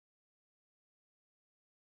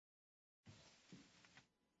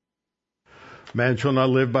Man shall not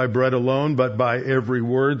live by bread alone, but by every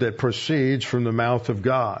word that proceeds from the mouth of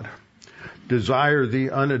God. Desire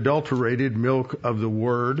the unadulterated milk of the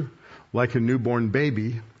word, like a newborn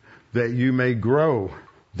baby, that you may grow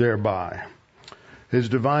thereby. His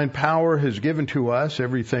divine power has given to us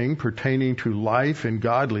everything pertaining to life and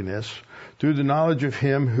godliness through the knowledge of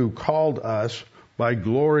him who called us by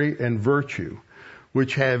glory and virtue,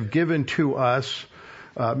 which have given to us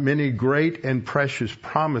many great and precious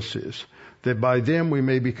promises, that by them we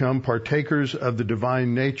may become partakers of the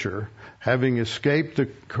divine nature, having escaped the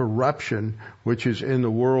corruption which is in the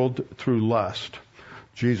world through lust.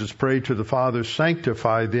 Jesus prayed to the Father,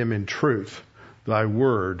 sanctify them in truth. Thy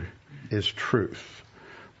word is truth.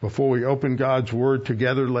 Before we open God's word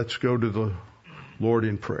together, let's go to the Lord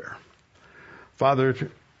in prayer. Father,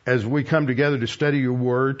 as we come together to study your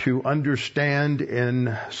word, to understand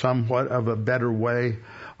in somewhat of a better way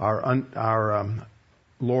our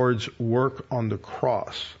Lord's work on the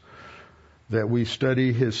cross, that we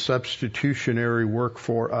study his substitutionary work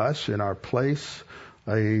for us in our place,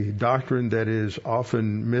 a doctrine that is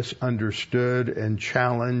often misunderstood and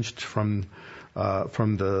challenged from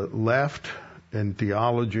the left in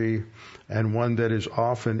theology, and one that is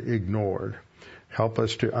often ignored. Help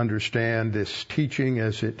us to understand this teaching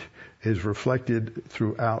as it is reflected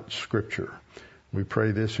throughout Scripture. We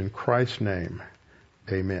pray this in Christ's name.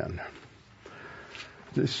 Amen.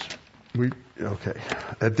 At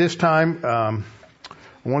this time, I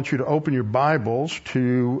want you to open your Bibles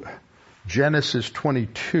to Genesis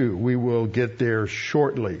 22. We will get there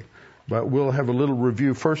shortly, but we'll have a little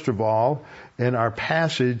review first of all in our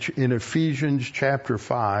passage in Ephesians chapter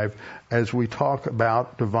 5 as we talk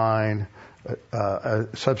about divine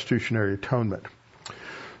substitutionary atonement.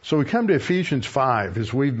 So we come to Ephesians 5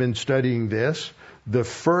 as we've been studying this. The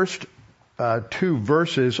first two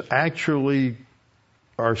verses actually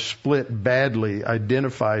are split badly,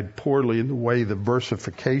 identified poorly in the way the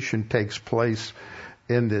versification takes place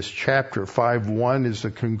in this chapter. 5:1 is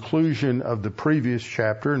the conclusion of the previous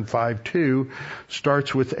chapter, and 5:2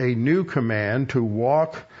 starts with a new command to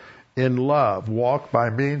walk in love, walk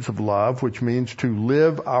by means of love, which means to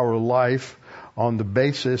live our life on the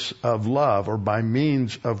basis of love or by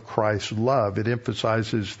means of Christ's love. It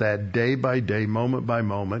emphasizes that day by day, moment by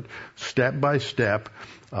moment, step by step,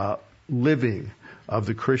 living of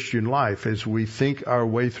the Christian life. As we think our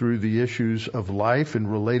way through the issues of life and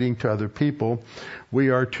relating to other people,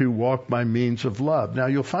 we are to walk by means of love. Now,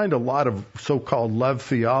 you'll find a lot of so-called love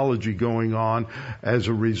theology going on as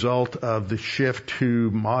a result of the shift to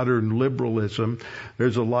modern liberalism.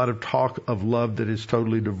 There's a lot of talk of love that is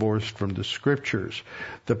totally divorced from the Scriptures.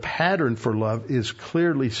 The pattern for love is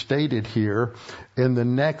clearly stated here in the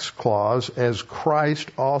next clause, as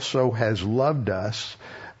Christ also has loved us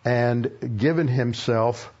and given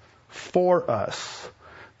himself for us.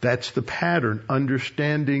 That's the pattern,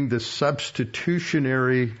 understanding the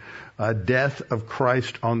substitutionary death of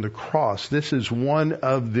Christ on the cross. This is one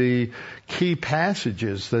of the key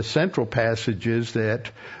passages, the central passages that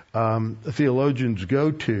theologians go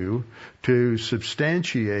to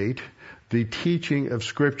substantiate the teaching of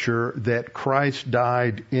Scripture that Christ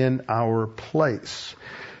died in our place.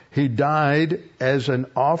 He died as an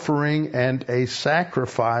offering and a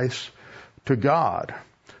sacrifice to God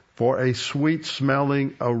for a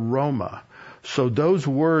sweet-smelling aroma. So those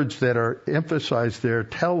words that are emphasized there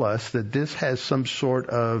tell us that this has some sort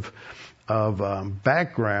of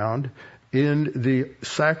background in the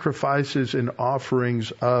sacrifices and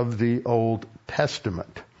offerings of the Old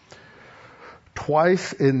Testament.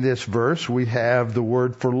 Twice in this verse we have the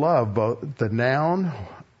word for love, both the noun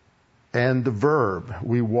and the verb.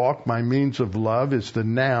 We walk by means of love is the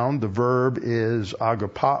noun. The verb is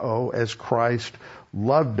agapao, as Christ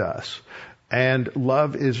loved us. And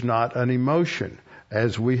love is not an emotion.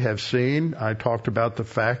 As we have seen, I talked about the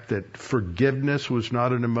fact that forgiveness was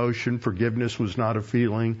not an emotion. Forgiveness was not a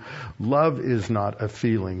feeling. Love is not a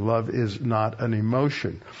feeling. Love is not an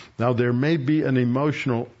emotion. Now, there may be an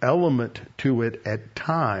emotional element to it at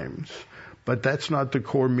times, but that's not the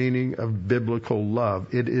core meaning of biblical love.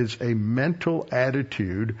 It is a mental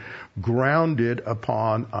attitude grounded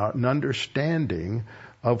upon an understanding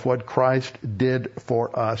of what Christ did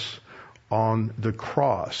for us on the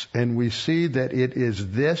cross. And we see that it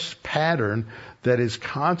is this pattern that is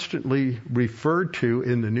constantly referred to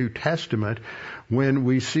in the New Testament when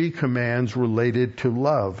we see commands related to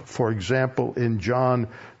love. For example, in John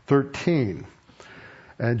 13.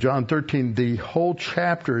 And John 13, the whole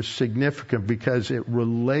chapter is significant because it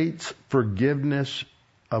relates forgiveness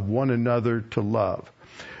of one another to love.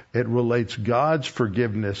 It relates God's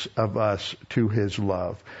forgiveness of us to his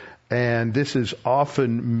love. And this is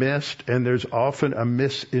often missed, and there's often a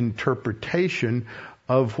misinterpretation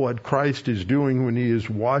of what Christ is doing when he is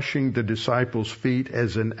washing the disciples' feet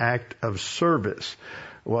as an act of service.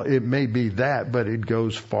 Well, it may be that, but it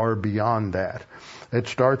goes far beyond that. It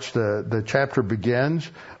starts, the chapter begins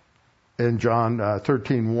in John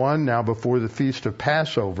 13:1, now before the feast of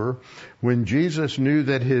Passover, when Jesus knew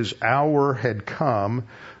that his hour had come,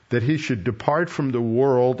 that he should depart from the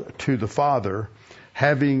world to the Father,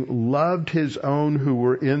 having loved his own who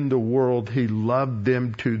were in the world, he loved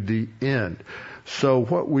them to the end. So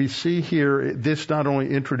what we see here, this not only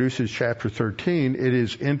introduces chapter 13, it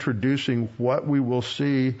is introducing what we will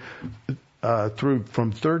see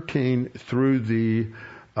from 13 through the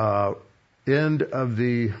end of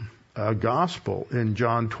the gospel in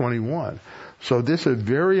John 21. So this is a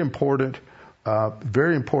very important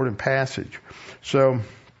passage. So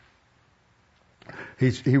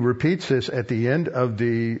he repeats this at the end of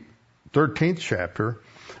the 13th chapter.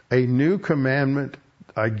 A new commandment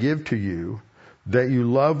I give to you, that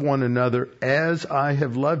you love one another as I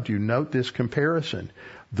have loved you. Note this comparison.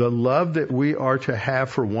 The love that we are to have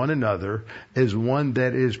for one another is one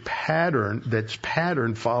that is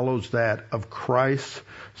pattern follows that of Christ's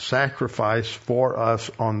sacrifice for us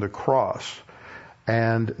on the cross.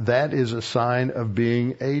 And that is a sign of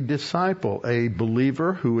being a disciple, a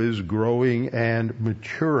believer who is growing and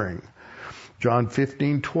maturing. John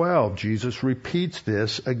 15:12, Jesus repeats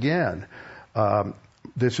this again.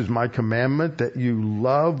 This is my commandment, that you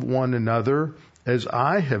love one another as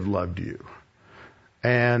I have loved you.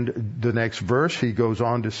 And the next verse, he goes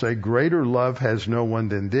on to say, greater love has no one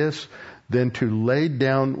than this, than to lay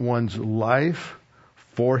down one's life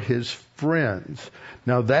for his friends.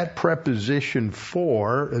 Now that preposition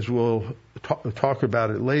for, as we'll talk about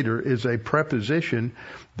it later, is a preposition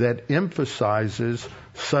that emphasizes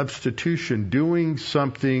substitution, doing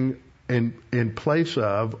something in place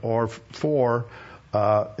of or for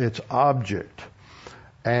its object.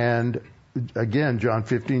 And again, John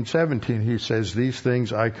 15:17, he says, these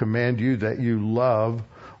things I command you, that you love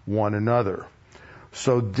one another.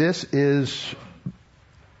 So this is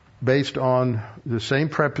based on the same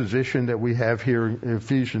preposition that we have here in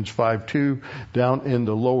Ephesians 5:2 down in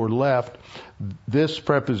the lower left. This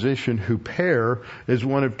preposition, huper, is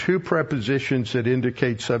one of two prepositions that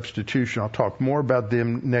indicate substitution. I'll talk more about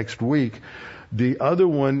them next week. The other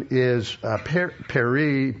one is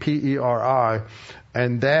peri, P-E-R-I,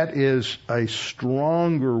 and that is a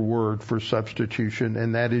stronger word for substitution,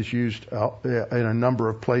 and that is used in a number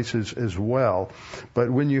of places as well. But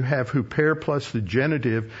when you have huper plus the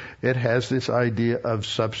genitive, it has this idea of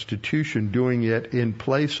substitution, doing it in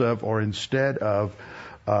place of or instead of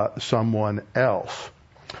someone else.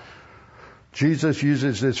 Jesus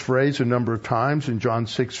uses this phrase a number of times. In John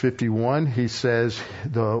 6:51, he says,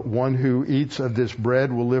 the one who eats of this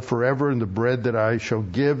bread will live forever, and the bread that I shall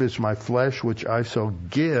give is my flesh, which I shall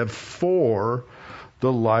give for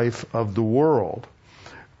the life of the world.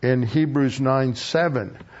 In Hebrews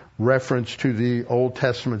 9:7, reference to the Old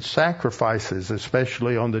Testament sacrifices,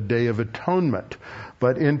 especially on the Day of Atonement.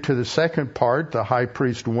 But into the second part, the high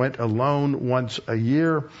priest went alone once a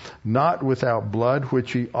year, not without blood,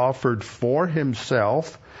 which he offered for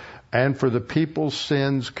himself and for the people's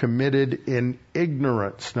sins committed in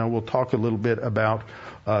ignorance. Now we'll talk a little bit about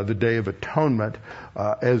the Day of Atonement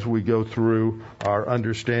as we go through our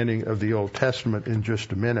understanding of the Old Testament in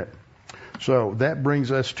just a minute. So that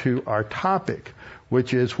brings us to our topic,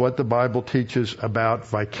 which is what the Bible teaches about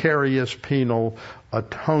vicarious penal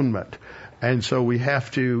atonement. And so we have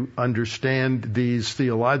to understand these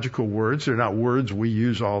theological words. They're not words we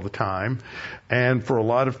use all the time. And for a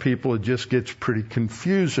lot of people, it just gets pretty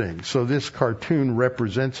confusing. So this cartoon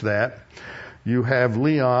represents that. You have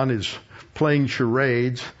Leon is playing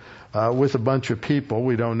charades with a bunch of people.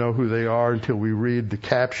 We don't know who they are until we read the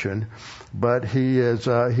caption. But he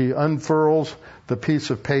unfurls the piece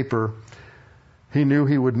of paper. He knew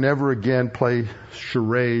he would never again play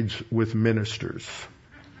charades with ministers.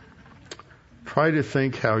 Try to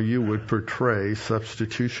think how you would portray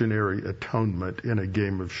substitutionary atonement in a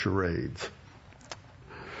game of charades.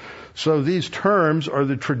 So these terms are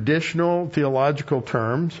the traditional theological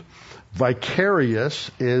terms.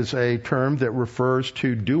 Vicarious is a term that refers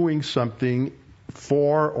to doing something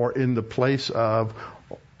for or in the place of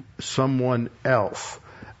someone else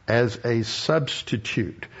as a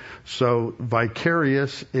substitute. So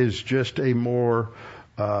vicarious is just a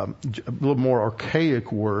little more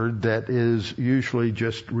archaic word that is usually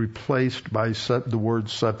just replaced by the word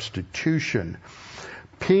substitution.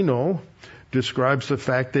 Penal describes the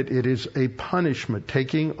fact that it is a punishment,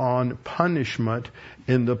 taking on punishment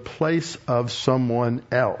in the place of someone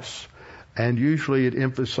else. and usually it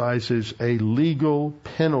emphasizes a legal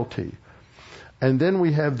penalty. And then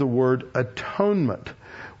we have the word atonement,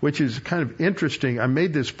 which is kind of interesting. I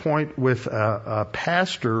made this point with a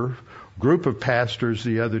group of pastors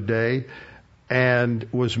the other day, and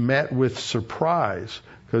was met with surprise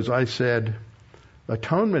because I said,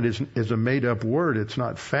 atonement is a made-up word. It's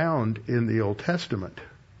not found in the Old Testament,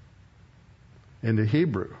 in the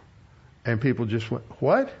Hebrew. And people just went,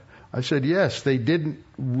 what? I said, yes, they didn't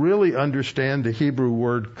really understand the Hebrew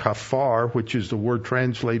word kafar, which is the word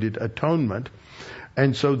translated atonement.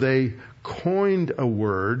 And so they coined a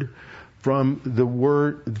word from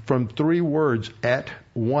three words, at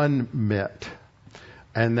one met.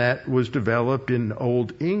 And that was developed in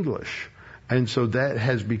Old English. And so that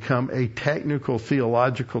has become a technical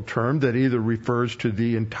theological term that either refers to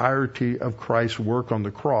the entirety of Christ's work on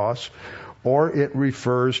the cross, or it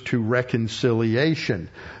refers to reconciliation.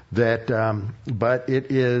 But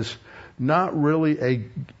it is not really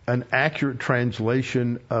an accurate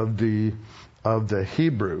translation of the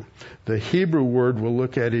Hebrew. The Hebrew word we'll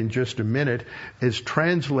look at in just a minute is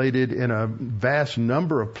translated in a vast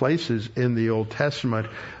number of places in the Old Testament.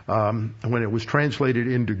 When it was translated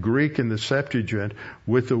into Greek in the Septuagint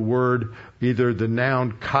with the word, either the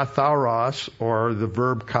noun katharos or the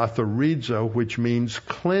verb katharizo, which means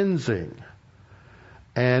cleansing.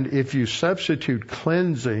 And if you substitute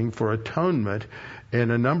cleansing for atonement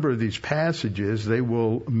in a number of these passages, they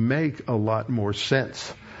will make a lot more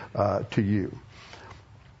sense to you.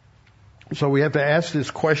 So we have to ask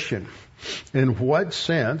this question: in what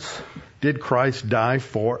sense did Christ die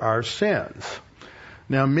for our sins?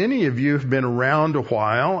 Now, many of you have been around a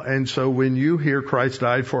while, and so when you hear Christ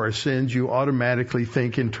died for our sins, you automatically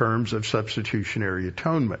think in terms of substitutionary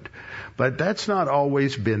atonement. But that's not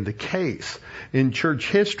always been the case. In church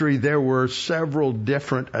history, there were several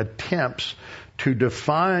different attempts to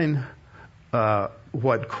define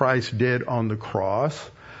what Christ did on the cross,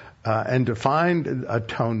 and define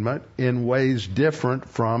atonement in ways different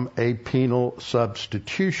from a penal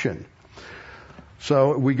substitution.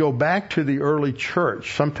 So we go back to the early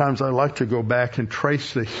church. Sometimes I like to go back and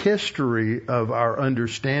trace the history of our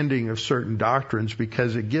understanding of certain doctrines,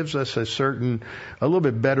 because it gives us a little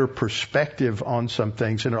bit better perspective on some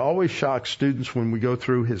things. And it always shocks students when we go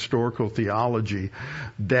through historical theology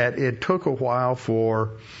that it took a while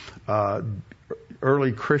for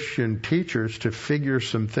early Christian teachers to figure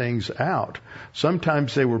some things out.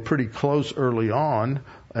 Sometimes they were pretty close early on,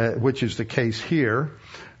 which is the case here.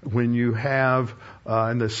 When you have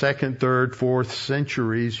in the 2nd, 3rd, 4th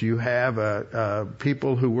centuries, you have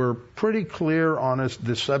people who were pretty clear on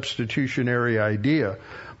the substitutionary idea.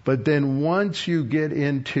 But then once you get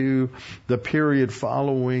into the period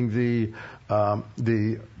following the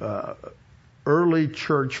early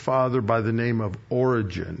church father by the name of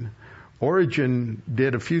Origen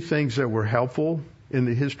did a few things that were helpful in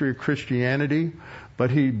the history of Christianity, but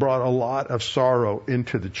he brought a lot of sorrow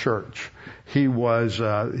into the church. He was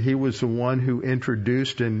the one who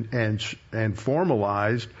introduced and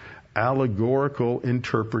formalized allegorical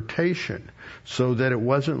interpretation, so that it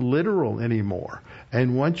wasn't literal anymore.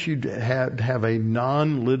 And once you have a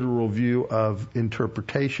non-literal view of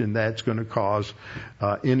interpretation, that's going to cause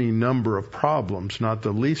any number of problems, not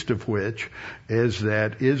the least of which is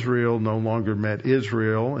that Israel no longer met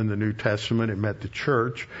Israel in the New Testament. It met the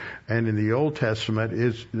church. And in the Old Testament,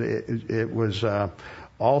 it was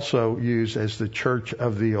also used as the church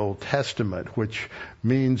of the Old Testament, which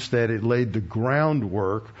means that it laid the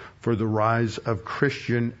groundwork for the rise of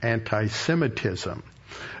Christian anti-Semitism.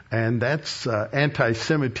 And that's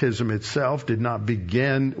anti-Semitism itself did not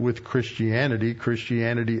begin with Christianity.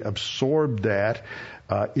 Christianity absorbed that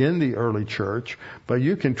in the early church, but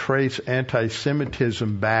you can trace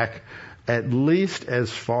anti-Semitism back at least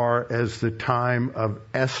as far as the time of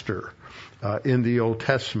Esther. In the Old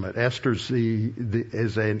Testament. Esther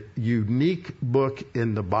is a unique book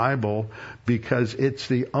in the Bible because it's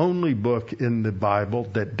the only book in the Bible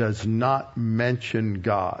that does not mention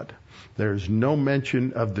God. There's no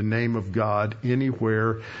mention of the name of God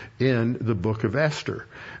anywhere in the book of Esther.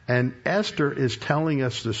 And Esther is telling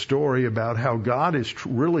us the story about how God is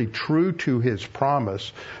really true to his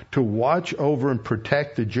promise to watch over and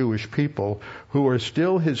protect the Jewish people, who are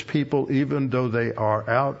still his people even though they are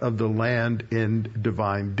out of the land in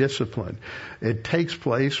divine discipline. It takes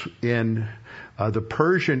place in the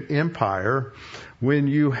Persian Empire when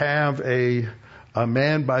you have a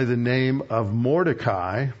man by the name of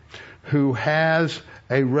Mordecai who has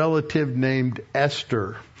a relative named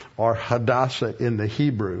Esther, or Hadassah in the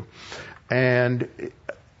Hebrew. And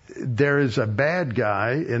there is a bad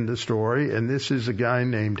guy in the story, and this is a guy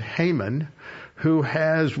named Haman, who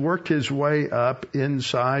has worked his way up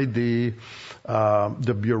inside the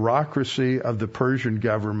bureaucracy of the Persian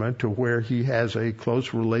government to where he has a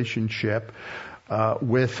close relationship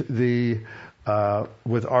with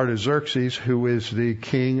Artaxerxes, who is the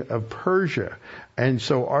king of Persia. And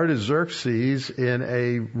so Artaxerxes, in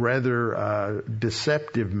a rather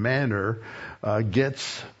deceptive manner,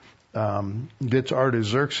 gets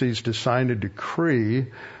Artaxerxes to sign a decree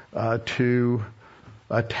to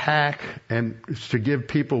attack and to give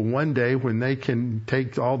people one day when they can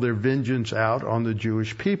take all their vengeance out on the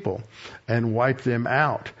Jewish people and wipe them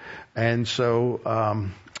out. And so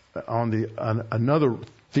another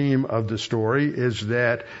theme of the story is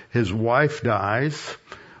that his wife dies,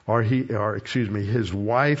 his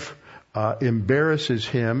wife embarrasses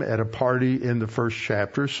him at a party in the first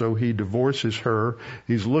chapter, so he divorces her.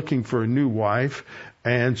 He's looking for a new wife,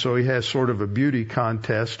 and so he has sort of a beauty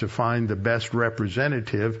contest to find the best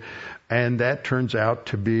representative, and that turns out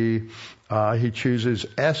to be he chooses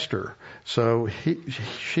Esther. So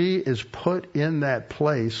she is put in that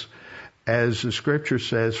place, as the scripture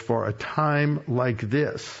says, for a time like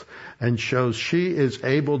this, and shows she is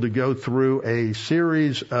able to go through a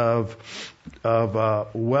series of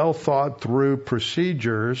well thought through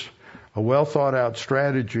procedures, a well thought out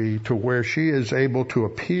strategy, to where she is able to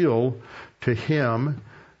appeal to him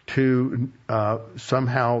to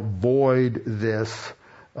somehow void this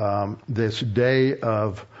day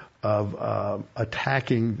of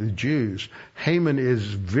attacking the Jews. Haman is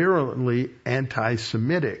virulently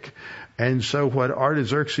anti-Semitic. And so what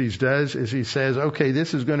Artaxerxes does is he says, okay,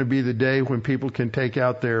 this is going to be the day when people can take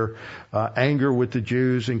out their anger with the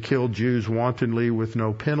Jews and kill Jews wantonly with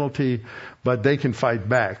no penalty, but they can fight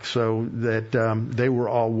back, so that they were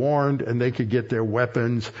all warned and they could get their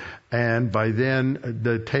weapons. And by then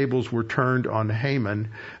the tables were turned on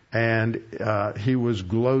Haman, and he was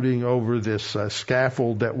gloating over this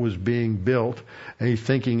scaffold that was being built, and he's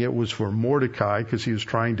thinking it was for Mordecai because he was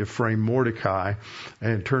trying to frame Mordecai,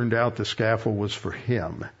 and it turned out the scaffold was for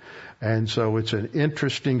him. And so it's an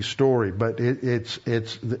interesting story, but it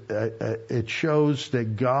shows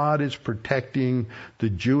that God is protecting the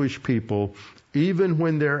Jewish people even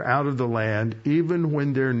when they're out of the land, even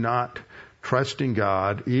when they're not trusting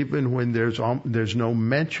God, even when there's no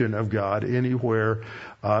mention of God anywhere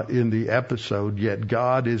in the episode, yet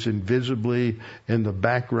God is invisibly in the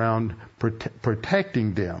background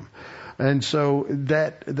protecting them. And so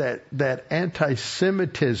that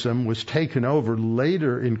anti-Semitism was taken over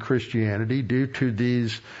later in Christianity due to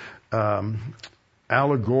these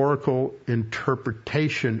allegorical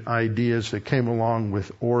interpretation ideas that came along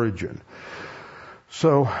with Origen.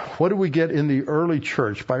 So what do we get in the early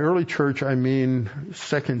church? By early church, I mean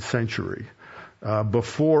 2nd century,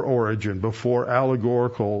 before Origen, before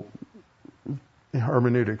allegorical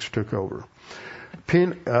hermeneutics took over.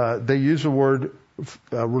 They use a word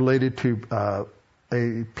related to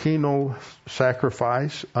a penal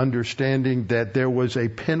sacrifice, understanding that there was a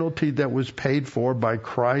penalty that was paid for by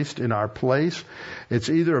Christ in our place. It's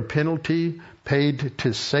either a penalty paid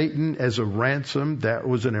to Satan as a ransom. That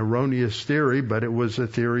was an erroneous theory, but it was a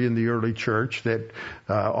theory in the early church that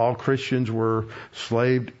all Christians were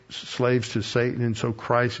slaves to Satan, and so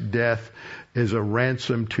Christ's death is a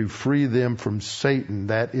ransom to free them from Satan.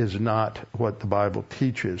 That is not what the Bible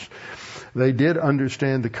teaches. They did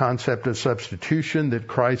understand the concept of substitution, that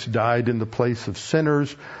Christ died in the place of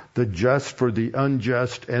sinners, the just for the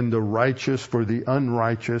unjust and the righteous for the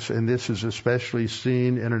unrighteous, and this is especially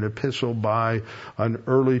seen in an epistle by an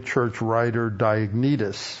early church writer,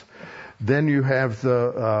 Diognetus. Then you have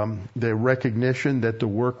the recognition that the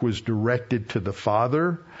work was directed to the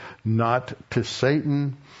Father, not to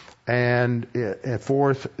Satan. And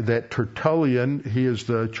fourth, that Tertullian, he is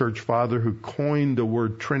the church father who coined the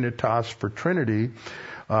word Trinitas for Trinity,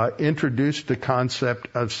 introduced the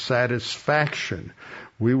concept of satisfaction.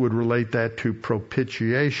 We would relate that to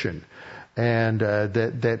propitiation, and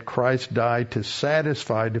that Christ died to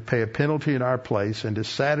satisfy, to pay a penalty in our place, and to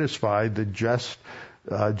satisfy the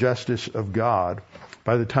justice of God.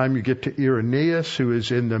 By the time you get to Irenaeus, who is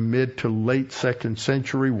in the mid to late 2nd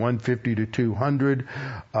century, 150 to 200,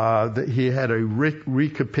 he had a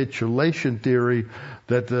recapitulation theory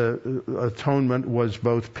that the atonement was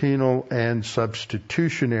both penal and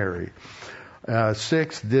substitutionary.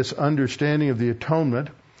 Sixth, this understanding of the atonement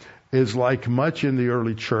is like much in the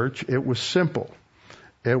early church. It was simple.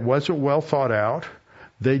 It wasn't well thought out.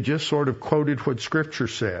 They just sort of quoted what Scripture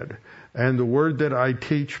said. And the word that I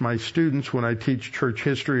teach my students when I teach church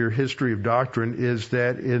history or history of doctrine is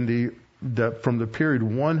that in the from the period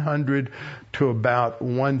 100 to about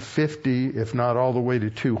 150, if not all the way to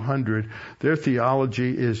 200, their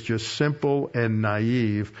theology is just simple and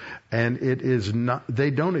naive, and it is not.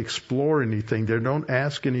 They don't explore anything. They don't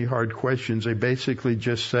ask any hard questions. They basically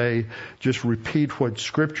just repeat what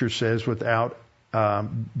Scripture says without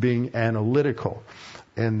being analytical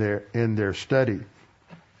in their study.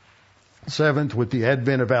 Seventh, with the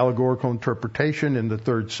advent of allegorical interpretation in the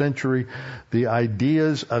 3rd century, the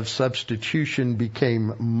ideas of substitution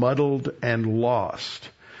became muddled and lost.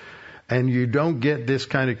 And you don't get this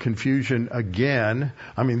kind of confusion again.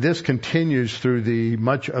 I mean, this continues through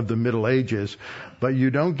much of the Middle Ages, but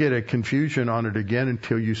you don't get a confusion on it again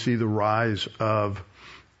until you see the rise of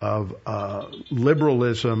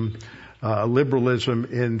liberalism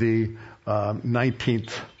in the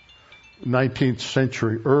 19th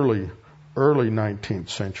century, early 19th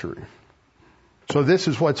century. So this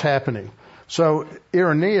is what's happening. So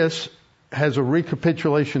Irenaeus has a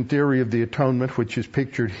recapitulation theory of the atonement, which is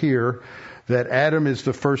pictured here, that Adam is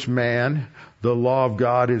the first man, the law of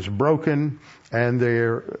God is broken, and they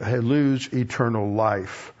lose eternal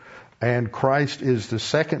life. And Christ is the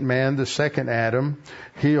second man, the second Adam.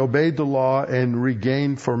 He obeyed the law and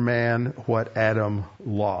regained for man what Adam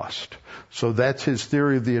lost. So that's his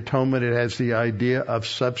theory of the atonement. It has the idea of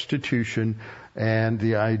substitution and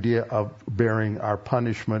the idea of bearing our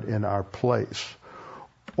punishment in our place.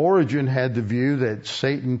 Origen had the view that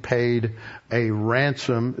Satan paid a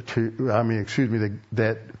ransom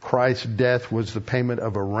that Christ's death was the payment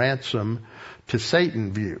of a ransom to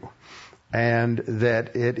Satan view. And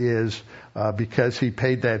that it is because he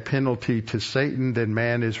paid that penalty to Satan, then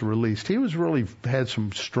man is released. He had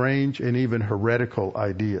some strange and even heretical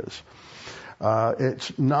ideas.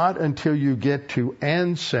 It's not until you get to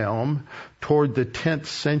Anselm toward the 10th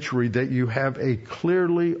century that you have a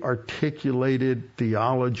clearly articulated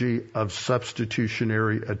theology of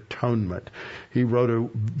substitutionary atonement. He wrote a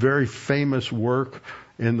very famous work.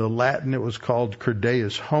 In the Latin, it was called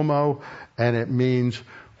Credeus Homo, and it means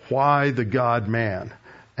why the God-man?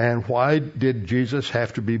 And why did Jesus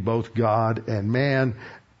have to be both God and man?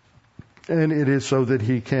 And it is so that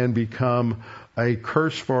he can become a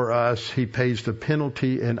curse for us. He pays the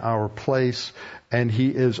penalty in our place, and he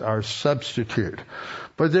is our substitute.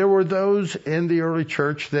 But there were those in the early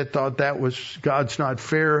church that thought God's not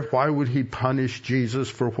fair. Why would he punish Jesus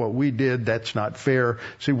for what we did? That's not fair.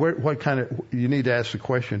 See, you need to ask the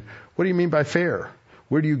question, what do you mean by fair?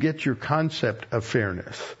 Where do you get your concept of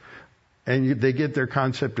fairness? And they get their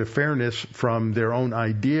concept of fairness from their own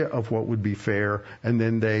idea of what would be fair, and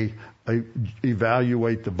then they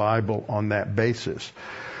evaluate the Bible on that basis.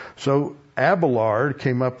 So Abelard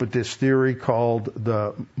came up with this theory called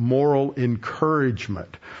the moral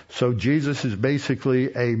encouragement. So Jesus is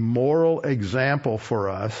basically a moral example for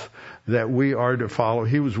us that we are to follow.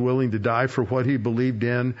 He was willing to die for what he believed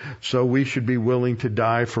in, so we should be willing to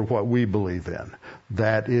die for what we believe in.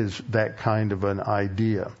 That is that kind of an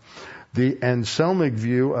idea. The Anselmic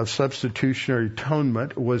view of substitutionary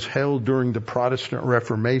atonement was held during the Protestant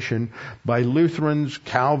Reformation by Lutherans,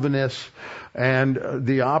 Calvinists, and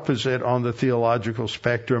the opposite on the theological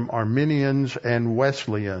spectrum, Arminians and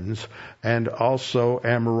Wesleyans, and also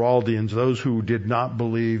Amyraldians, those who did not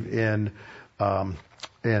believe in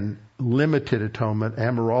limited atonement.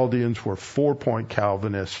 Amyraldians were 4-point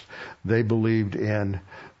Calvinists. They believed in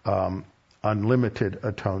unlimited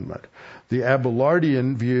atonement. The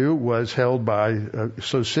Abelardian view was held by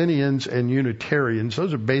Socinians and Unitarians.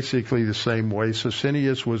 Those are basically the same way.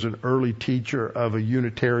 Socinius was an early teacher of a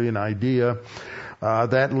Unitarian idea.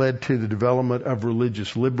 That led to the development of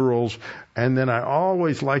religious liberals. And then I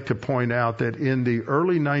always like to point out that in the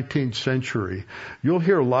early 19th century, you'll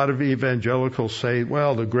hear a lot of evangelicals say,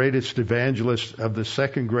 well, the greatest evangelist of the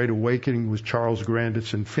Second Great Awakening was Charles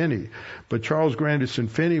Grandison Finney. But Charles Grandison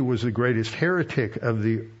Finney was the greatest heretic of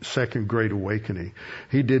the Second Great Awakening.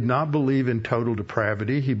 He did not believe in total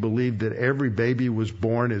depravity. He believed that every baby was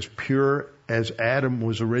born as pure as Adam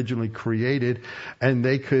was originally created, and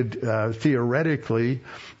they could theoretically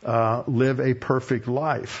live a perfect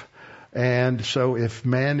life. And so if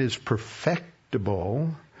man is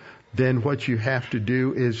perfectible, then what you have to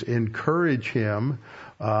do is encourage him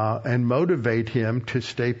and motivate him to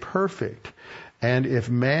stay perfect. And if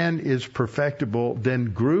man is perfectible,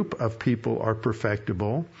 then group of people are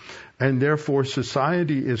perfectible, and therefore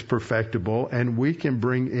society is perfectible, and we can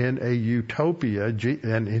bring in a utopia.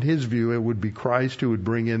 And in his view, it would be Christ who would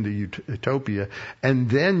bring in the utopia, and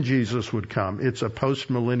then Jesus would come. It's a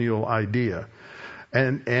post-millennial idea.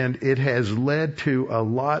 And it has led to a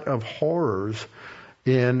lot of horrors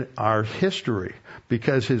in our history,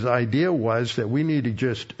 because his idea was that we need to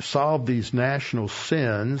just solve these national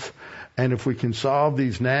sins, and if we can solve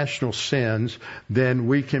these national sins, then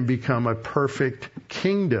we can become a perfect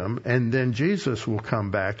kingdom, and then Jesus will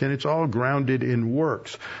come back. And it's all grounded in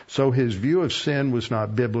works. So his view of sin was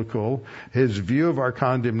not biblical. His view of our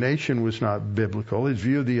condemnation was not biblical. His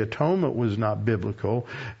view of the atonement was not biblical.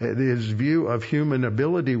 His view of human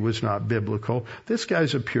ability was not biblical. This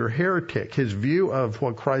guy's a pure heretic. His view of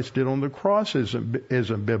what Christ did on the cross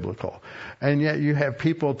isn't biblical. And yet you have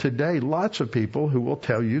people today, lots of people, who will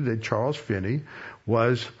tell you that Charles Finney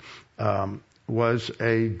was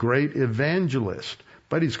a great evangelist,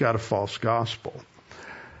 but he's got a false gospel.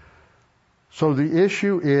 So the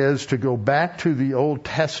issue is to go back to the Old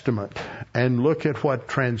Testament and look at what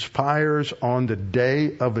transpires on the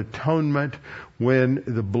Day of Atonement, when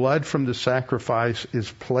the blood from the sacrifice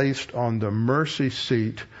is placed on the mercy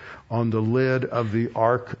seat on the lid of the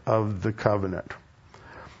Ark of the Covenant.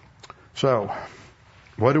 So,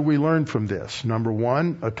 what do we learn from this? Number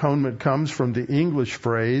one, atonement comes from the English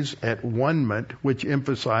phrase at one-ment, which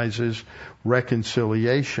emphasizes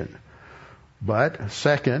reconciliation. But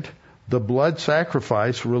second, the blood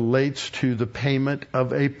sacrifice relates to the payment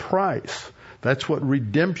of a price. That's what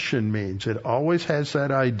redemption means. It always has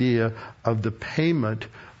that idea of the payment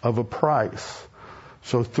of a price.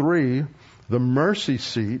 So three, the mercy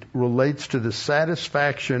seat relates to the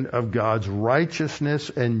satisfaction of God's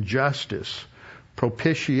righteousness and justice.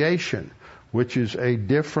 Propitiation, which is a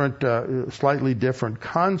different, slightly different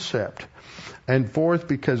concept. And fourth,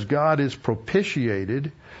 because God is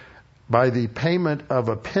propitiated by the payment of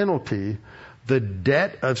a penalty, the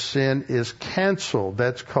debt of sin is canceled.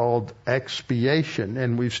 That's called expiation.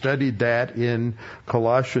 And we've studied that in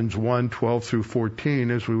Colossians 1:12 through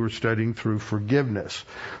 14 as we were studying through forgiveness.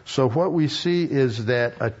 So what we see is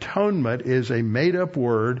that atonement is a made-up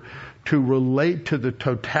word to relate to the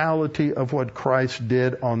totality of what Christ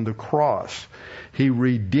did on the cross. He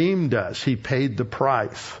redeemed us. He paid the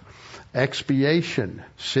price. Expiation,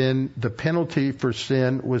 sin, the penalty for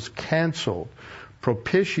sin was canceled.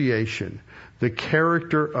 Propitiation, the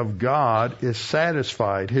character of God is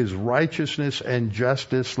satisfied. His righteousness and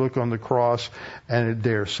justice look on the cross and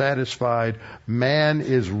they're satisfied. Man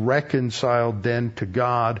is reconciled then to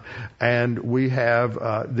God, and we have,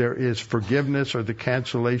 there is forgiveness or the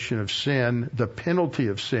cancellation of sin, the penalty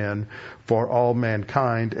of sin for all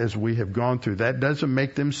mankind as we have gone through. That doesn't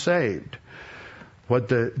make them saved. What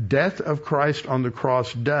the death of Christ on the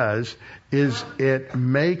cross does is it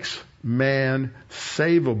makes man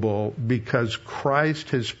savable because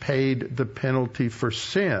Christ has paid the penalty for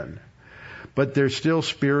sin. But they're still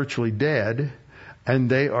spiritually dead and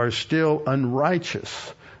they are still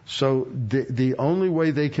unrighteous. So the only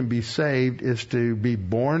way they can be saved is to be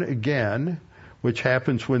born again, which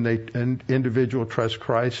happens when an individual trusts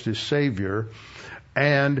Christ as Savior,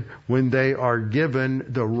 and when they are given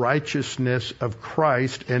the righteousness of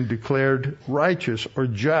Christ and declared righteous or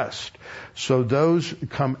just. So those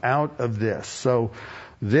come out of this. So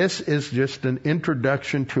this is just an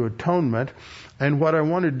introduction to atonement. And what I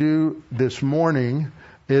want to do this morning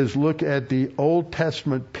is look at the Old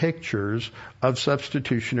Testament pictures of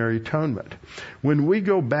substitutionary atonement. When we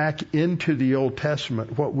go back into the Old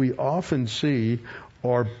Testament, what we often see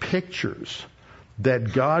are pictures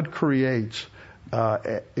that God creates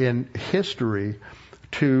in history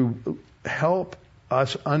to help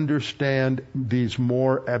us understand these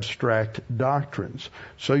more abstract doctrines.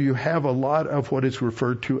 So you have a lot of what is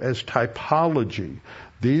referred to as typology.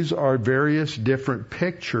 These are various different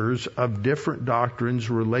pictures of different doctrines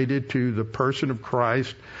related to the person of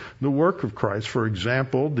Christ, the work of Christ. For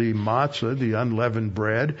example, the matzah, the unleavened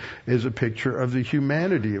bread, is a picture of the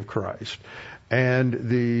humanity of Christ. And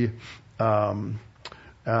the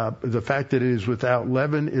fact that it is without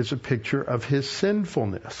leaven is a picture of his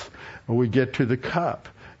sinfulness. When we get to the cup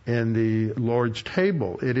in the Lord's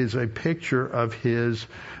table, it is a picture of his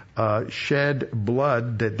shed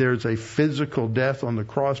blood, that there's a physical death on the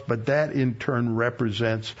cross, but that in turn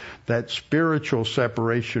represents that spiritual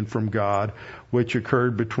separation from God, which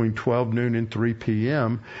occurred between 12 noon and 3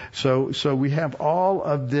 p.m. So we have all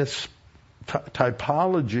of this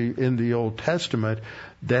typology in the Old Testament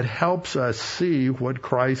that helps us see what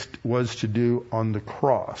Christ was to do on the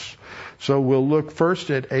cross. So we'll look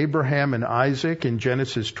first at Abraham and Isaac in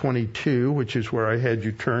Genesis 22, which is where I had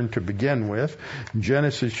you turn to begin with,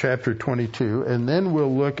 Genesis chapter 22, and then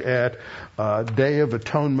we'll look at Day of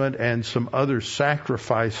Atonement and some other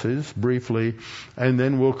sacrifices briefly, and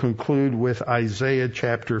then we'll conclude with Isaiah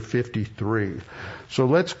chapter 53. So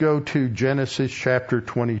let's go to Genesis chapter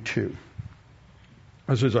 22.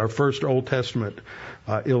 This is our first Old Testament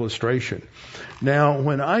illustration. Now,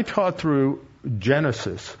 when I taught through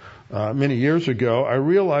Genesis many years ago, I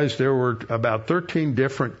realized there were about 13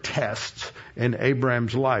 different tests in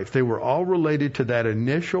Abraham's life. They were all related to that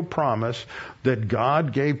initial promise that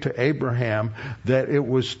God gave to Abraham, that it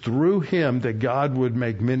was through him that God would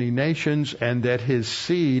make many nations and that his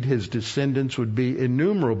seed, his descendants, would be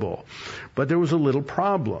innumerable. But there was a little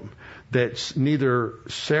problem, that neither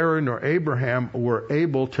Sarah nor Abraham were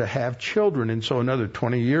able to have children. And so another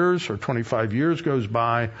 20 years or 25 years goes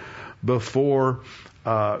by before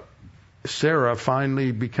Sarah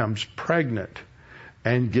finally becomes pregnant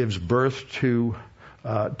and gives birth to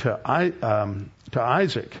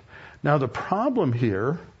Isaac. Now the problem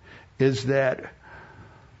here is that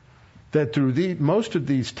through most of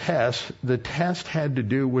these tests, the test had to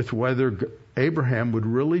do with whether Abraham would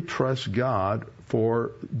really trust God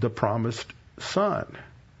for the promised son.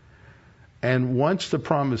 And once the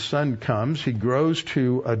promised son comes, he grows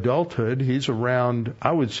to adulthood. He's around,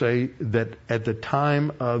 I would say that at the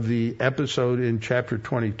time of the episode in chapter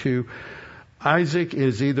 22, Isaac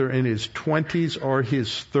is either in his 20s or his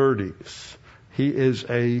 30s. He is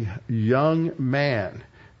a young man.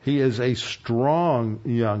 He is a strong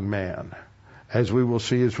young man, as we will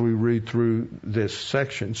see as we read through this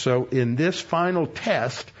section. So in this final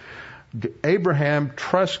test, Abraham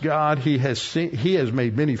trusts God. He has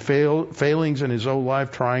made many failings in his own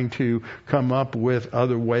life trying to come up with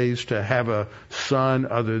other ways to have a son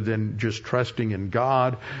other than just trusting in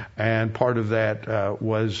God. And part of that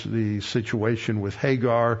was the situation with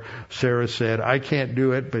Hagar. Sarah said, "I can't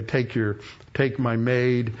do it, but take my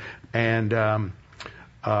maid and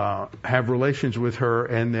have relations with her,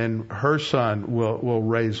 and then her son will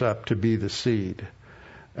raise up to be the seed."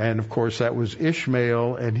 And of course, that was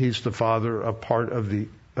Ishmael, and he's the father of part of the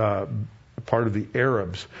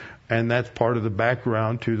Arabs, and that's part of the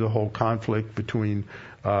background to the whole conflict between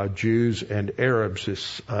Jews and Arabs.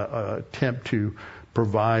 This attempt to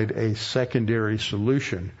provide a secondary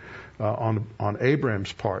solution on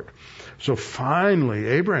Abraham's part. So finally,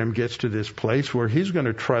 Abraham gets to this place where he's going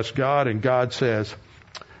to trust God, and God says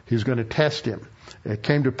he's going to test him. It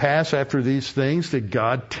came to pass after these things that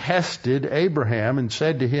God tested Abraham and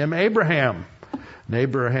said to him, "Abraham." And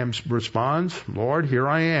Abraham responds, "Lord, here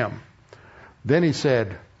I am." Then he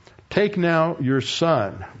said, "Take now your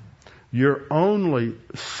son, your only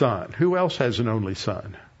son." Who else has an only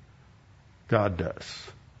son? God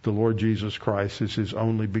does. The Lord Jesus Christ is his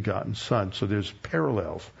only begotten son. So there's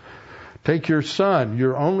parallels. "Take your son,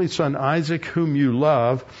 your only son Isaac, whom you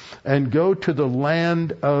love, and go to the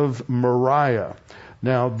land of Moriah."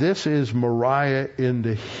 Now, this is Moriah in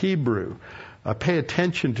the Hebrew. Pay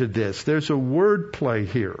attention to this. There's a word play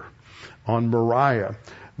here on Moriah.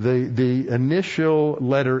 The initial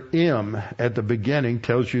letter M at the beginning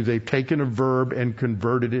tells you they've taken a verb and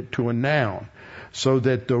converted it to a noun, so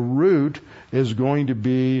that the root is going to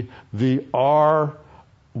be the R,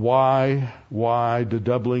 Y, the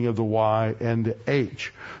doubling of the Y, and the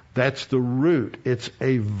H. That's the root. It's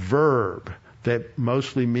a verb that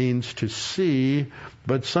mostly means to see,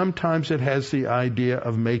 but sometimes it has the idea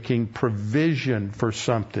of making provision for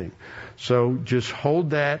something. So just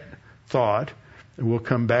hold that thought, and we'll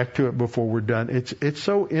come back to it before we're done. It's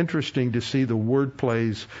so interesting to see the word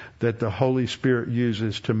plays that the Holy Spirit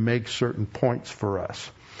uses to make certain points for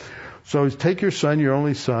us. So take your son, your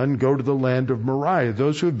only son, go to the land of Moriah.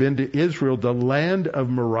 Those who have been to Israel, the land of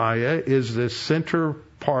Moriah is the center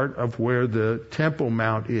part of where the Temple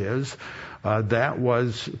Mount is. That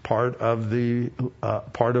was part of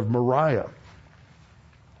Moriah.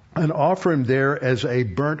 And offer him there as a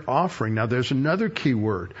burnt offering. Now there's another key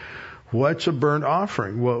word. What's a burnt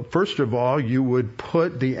offering? Well, first of all, you would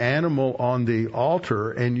put the animal on the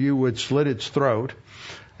altar and you would slit its throat.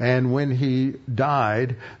 And when he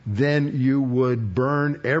died, then you would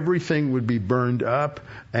burn, everything would be burned up,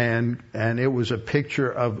 and it was a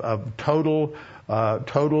picture of total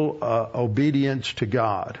obedience to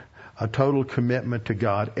God, a total commitment to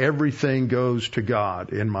God. Everything goes to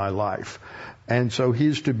God in my life. And so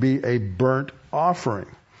he's to be a burnt offering.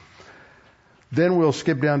 Then we'll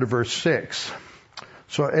skip down to verse 6.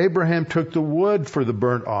 So Abraham took the wood for the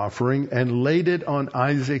burnt offering and laid it on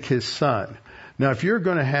Isaac his son. Now, if you're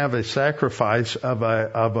going to have a sacrifice of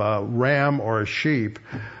a ram or a sheep,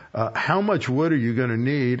 how much wood are you going to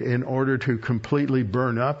need in order to completely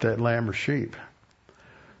burn up that lamb or sheep?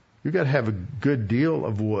 You've got to have a good deal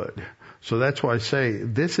of wood. So that's why I say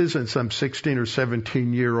this isn't some 16 or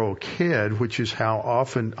 17-year-old kid, which is how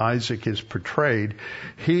often Isaac is portrayed.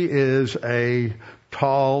 He is a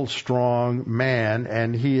tall, strong man,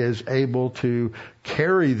 and he is able to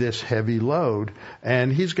carry this heavy load,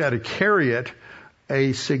 and he's got to carry it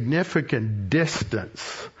a significant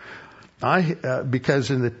distance. Because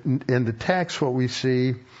in the text, what we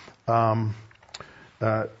see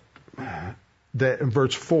that in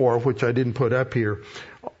verse 4, which I didn't put up here,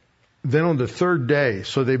 then on the third day,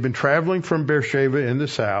 so they've been traveling from Beersheba in the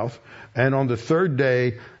south, and on the third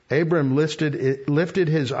day, Abram lifted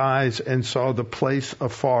his eyes and saw the place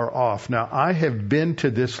afar off. Now, I have been to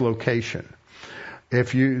this location.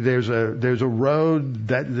 There's a road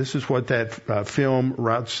this is what that film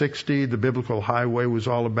Route 60, the biblical highway, was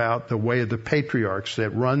all about, the way of the patriarchs that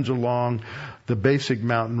runs along the basic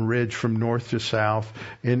mountain ridge from north to south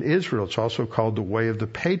in Israel. It's also called the way of the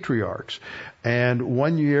patriarchs. And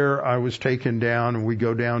one year I was taken down, and we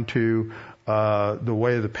go down to the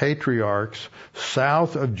way of the patriarchs,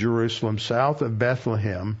 south of Jerusalem, south of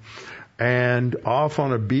Bethlehem, and off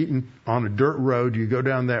on a dirt road. You go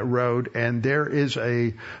down that road, and there is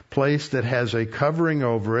a place that has a covering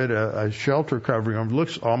over it, a shelter covering over it. It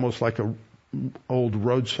looks almost like a old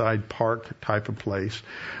roadside park type of place,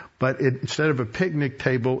 but instead of a picnic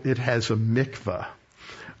table, it has a mikveh.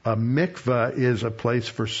 A mikveh is a place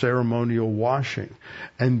for ceremonial washing.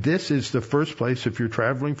 And this is the first place, if you're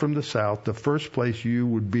traveling from the south, the first place you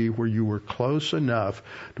would be where you were close enough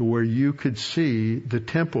to where you could see the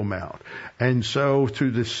Temple Mount. And so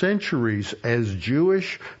through the centuries, as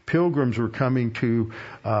Jewish pilgrims were coming to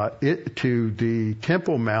the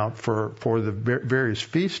Temple Mount for the various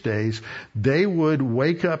feast days, they would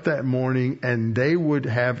wake up that morning and they would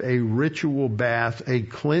have a ritual bath, a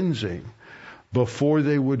cleansing, before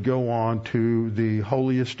they would go on to the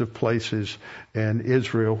holiest of places in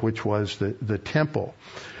Israel, which was the temple.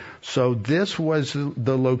 So this was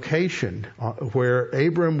the location where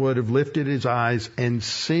Abram would have lifted his eyes and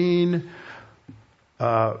seen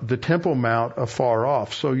the Temple Mount afar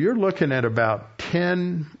off. So you're looking at about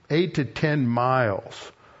 8 to 10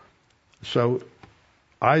 miles. So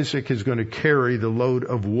Isaac is going to carry the load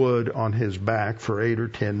of wood on his back for 8 or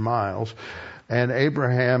 10 miles. And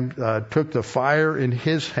Abraham took the fire in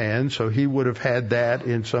his hand, so he would have had that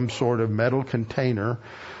in some sort of metal container,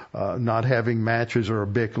 not having matches or a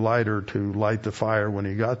big lighter to light the fire when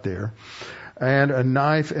he got there, and a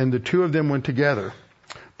knife, and the two of them went together.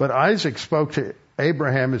 But Isaac spoke to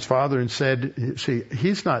Abraham, his father, and said, see,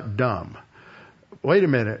 he's not dumb. Wait a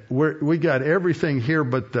minute, we got everything here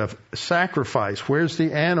but the sacrifice. Where's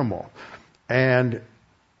the animal? And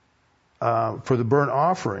for the burnt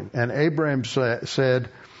offering. And Abraham said,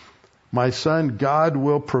 my son, God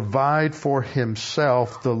will provide for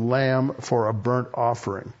himself the lamb for a burnt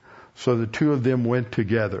offering. So the two of them went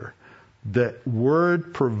together. The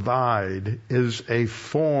word provide is a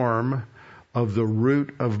form of the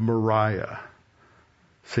root of Moriah.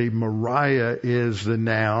 See, Moriah is the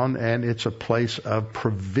noun, and it's a place of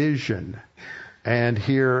provision. And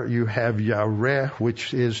here you have Yareh,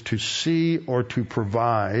 which is to see or to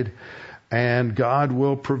provide. And God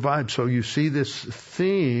will provide. So you see this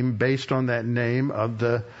theme based on that name of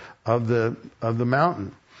the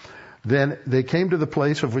mountain. Then they came to the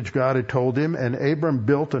place of which God had told him, and Abram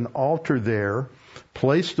built an altar there,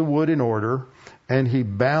 placed the wood in order, and he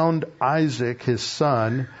bound Isaac his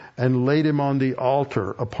son and laid him on the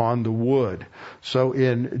altar upon the wood. So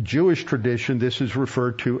in Jewish tradition, this is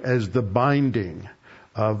referred to as the binding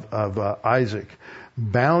of Isaac.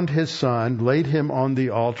 Bound his son, laid him on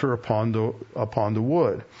the altar upon the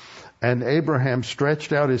wood. And Abraham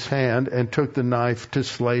stretched out his hand and took the knife to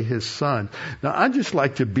slay his son. Now, I'd just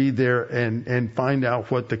like to be there and find out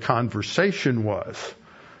what the conversation was.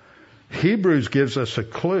 Hebrews gives us a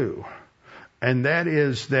clue. And that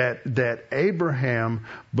is that Abraham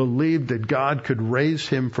believed that God could raise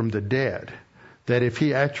him from the dead. That if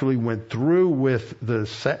he actually went through with the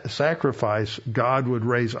sacrifice, God would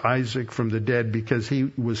raise Isaac from the dead, because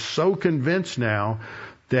he was so convinced now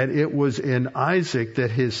that it was in Isaac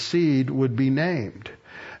that his seed would be named.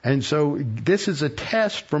 And so this is a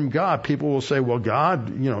test from God. People will say, well,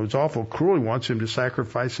 God, it's awful cruel. He wants him to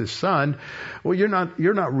sacrifice his son. Well, you're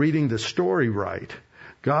not reading the story right.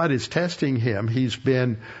 God is testing him. He's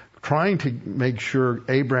been trying to make sure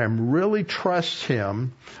Abraham really trusts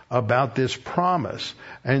him about this promise.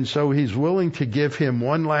 And so he's willing to give him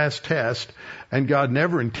one last test. And God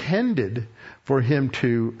never intended for him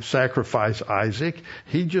to sacrifice Isaac.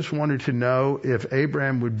 He just wanted to know if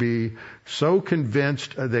Abraham would be so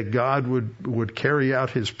convinced that God would carry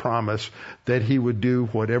out his promise that he would do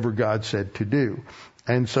whatever God said to do.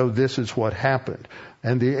 And so this is what happened.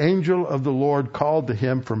 And the angel of the Lord called to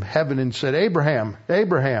him from heaven and said, Abraham,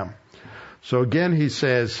 Abraham. So again he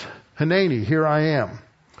says, Hanani, here I am.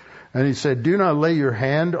 And he said, do not lay your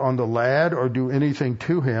hand on the lad or do anything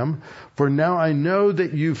to him, for now I know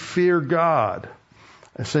that you fear God,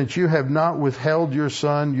 since you have not withheld your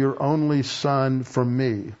son, your only son, from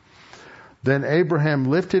me. Then Abraham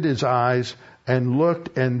lifted his eyes and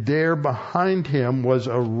looked, and there behind him was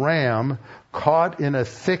a ram caught in a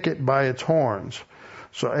thicket by its horns.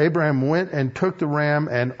 So Abraham went and took the ram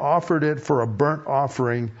and offered it for a burnt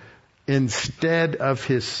offering instead of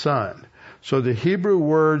his son. So the Hebrew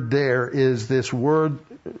word there is this word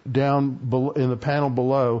down in the panel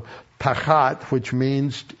below, tachat, which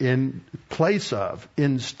means in place of,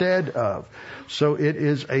 instead of. So it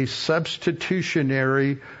is a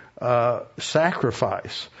substitutionary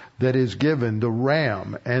sacrifice that is given, the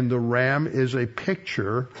ram. And the ram is a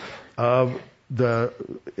picture of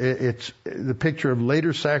it's the picture of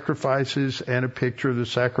later sacrifices and a picture of the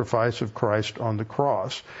sacrifice of Christ on the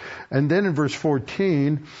cross. And then in verse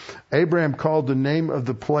 14, Abraham called the name of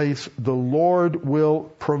the place, the Lord will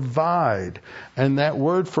provide. And that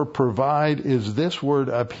word for provide is this word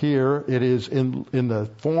up here. It is in the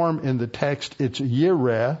form in the text, it's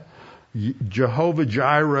Yireh. Jehovah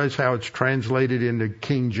Jireh is how it's translated into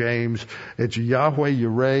King James. It's Yahweh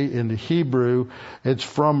Yireh in the Hebrew. It's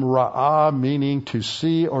from Ra'ah, meaning to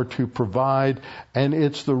see or to provide. And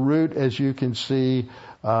it's the root, as you can see,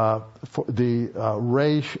 for the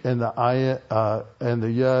Resh and the Ayah, and the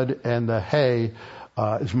Yud and the Hey,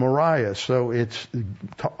 is Moriah. So it's,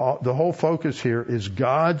 the whole focus here is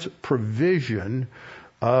God's provision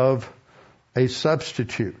of a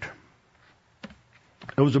substitute.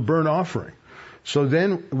 It was a burnt offering. So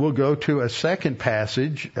then we'll go to a second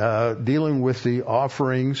passage dealing with the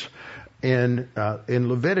offerings in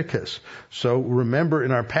Leviticus. So remember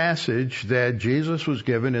in our passage that Jesus was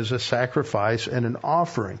given as a sacrifice and an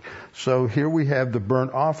offering. So here we have the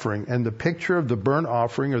burnt offering, and the picture of the burnt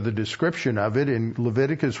offering, or the description of it, in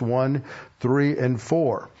Leviticus 1, 3, and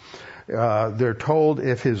 4. They're told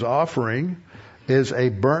if his offering is a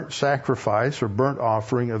burnt sacrifice or burnt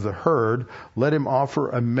offering of the herd, let him offer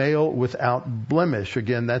a male without blemish.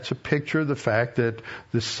 Again, that's a picture of the fact that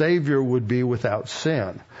the Savior would be without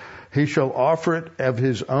sin. He shall offer it of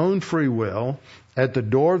his own free will at the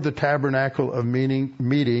door of the tabernacle of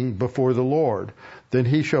meeting before the Lord. Then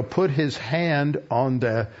he shall put his hand on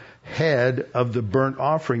the head of the burnt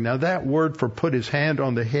offering. Now that word for put his hand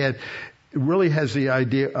on the head really has the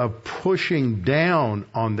idea of pushing down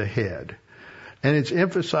on the head. And it's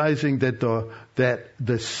emphasizing that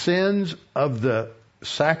the sins of the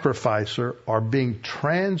sacrificer are being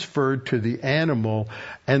transferred to the animal,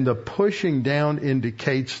 and the pushing down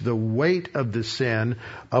indicates the weight of the sin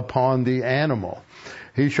upon the animal.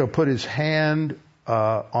 He shall put his hand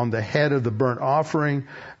on the head of the burnt offering,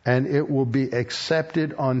 and it will be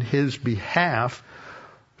accepted on his behalf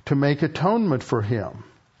to make atonement for him.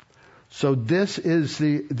 So this is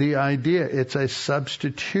the idea. It's a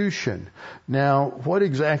substitution. Now, what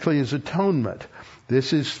exactly is atonement?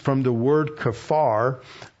 This is from the word kafar,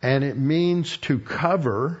 and it means to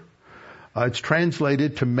cover. It's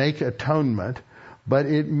translated to make atonement, but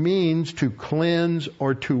it means to cleanse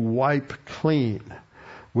or to wipe clean,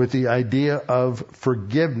 with the idea of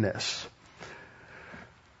forgiveness.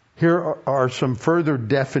 Here are some further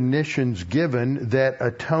definitions given that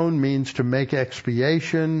atone means to make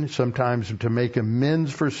expiation, sometimes to make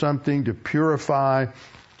amends for something, to purify,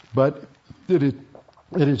 but it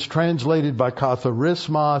is translated by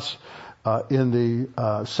katharismos in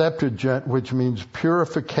the Septuagint, which means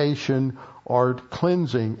purification or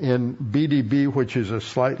cleansing. In BDB, which is a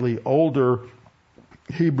slightly older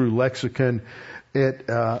Hebrew lexicon, it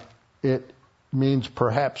means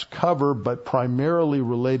perhaps cover, but primarily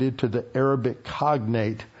related to the Arabic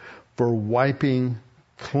cognate for wiping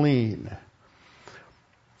clean.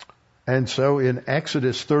 And so in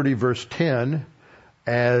Exodus 30 verse 10,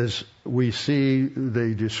 as we see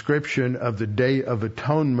the description of the Day of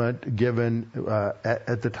Atonement given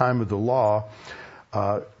at the time of the law,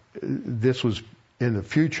 this was in the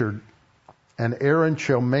future, and Aaron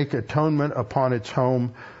shall make atonement upon its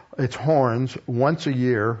horns once a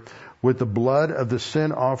year, with the blood of the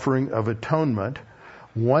sin offering of atonement.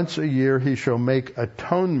 Once a year he shall make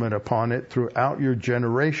atonement upon it throughout your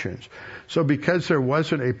generations. So because there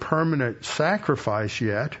wasn't a permanent sacrifice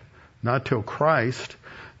yet, not till Christ,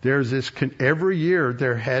 there's this, every year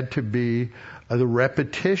there had to be the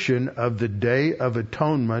repetition of the Day of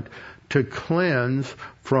Atonement to cleanse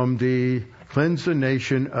the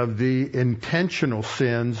nation of the intentional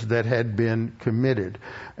sins that had been committed.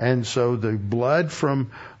 And so the blood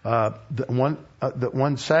from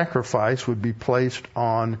one sacrifice would be placed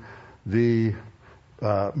on the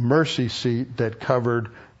mercy seat that covered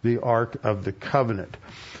the Ark of the Covenant.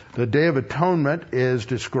 The Day of Atonement is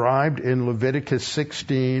described in Leviticus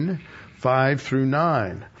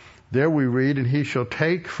 16:5-9. There we read, "And he shall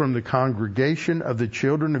take from the congregation of the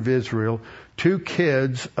children of Israel 2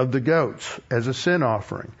 kids of the goats as a sin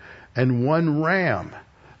offering, and 1 ram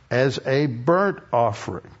as a burnt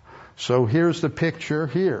offering." So here's the picture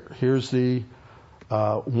here. Here's the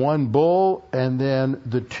 1 bull and then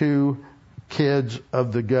the 2 kids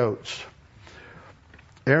of the goats.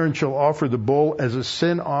 Aaron shall offer the bull as a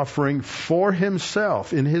sin offering for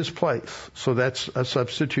himself in his place. So that's a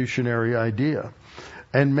substitutionary idea.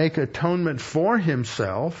 And make atonement for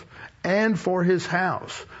himself and for his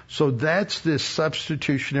house. So that's this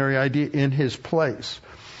substitutionary idea, in his place.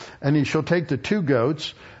 And he shall take the 2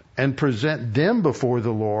 goats and present them before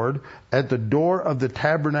the Lord at the door of the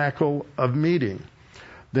tabernacle of meeting.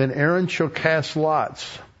 Then Aaron shall cast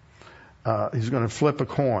lots. He's going to flip a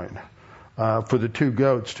coin for the 2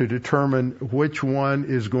 goats to determine which one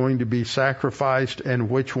is going to be sacrificed and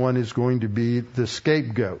which one is going to be the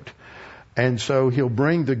scapegoat. And so he'll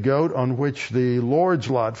bring the goat on which the Lord's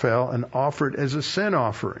lot fell and offer it as a sin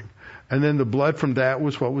offering. And then the blood from that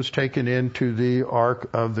was what was taken into the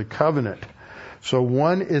Ark of the Covenant. So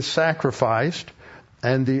one is sacrificed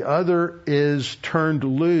and the other is turned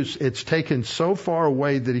loose. It's taken so far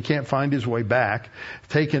away that he can't find his way back,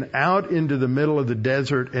 taken out into the middle of the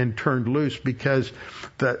desert and turned loose, because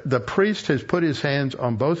the priest has put his hands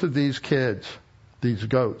on both of these kids, these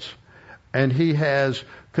goats, and he has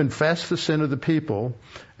confessed the sin of the people,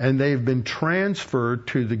 and they've been transferred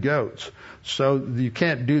to the goats. So you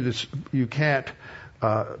can't do this. You can't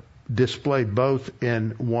display both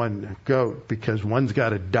in one goat, because one's got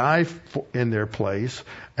to die in their place,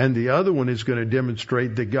 and the other one is going to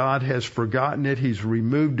demonstrate that God has forgotten it. He's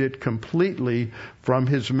removed it completely from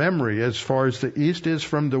his memory. As far as the east is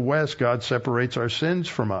from the west, God separates our sins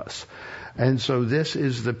from us. And so this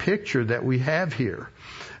is the picture that we have here.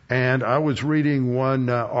 And I was reading one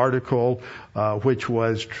article which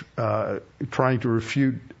was trying to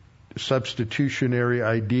refute substitutionary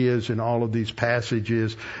ideas in all of these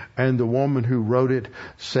passages, and the woman who wrote it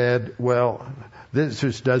said, well,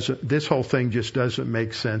 this whole thing just doesn't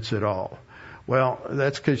make sense at all. Well,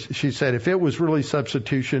 that's because she said if it was really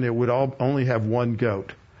substitution, it would only have 1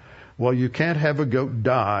 goat. Well, you can't have a goat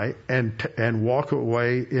die and walk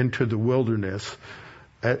away into the wilderness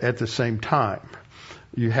at the same time.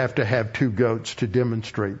 You have to have 2 goats to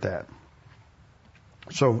demonstrate that.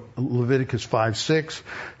 So Leviticus 5:6,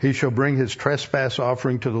 he shall bring his trespass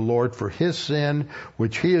offering to the Lord for his sin,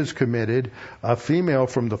 which he has committed, a female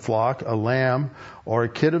from the flock, a lamb, or a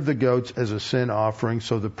kid of the goats as a sin offering.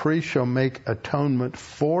 So the priest shall make atonement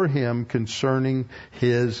for him concerning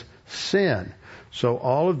his sin. So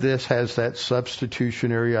all of this has that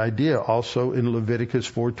substitutionary idea also in Leviticus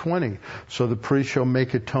 4:20. So the priest shall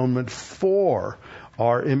make atonement for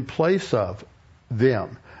or in place of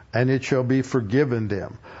them, and it shall be forgiven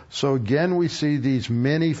them. So again, we see these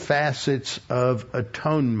many facets of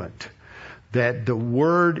atonement, that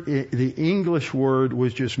the English word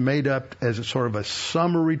was just made up as a sort of a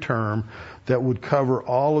summary term that would cover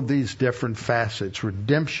all of these different facets: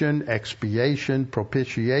 redemption, expiation,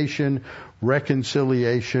 propitiation,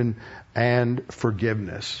 reconciliation, and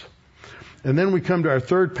forgiveness. And then we come to our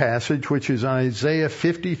third passage, which is Isaiah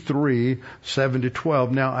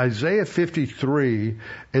 53:7-12. Now, Isaiah 53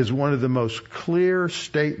 is one of the most clear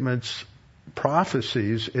statements,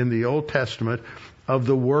 prophecies in the Old Testament of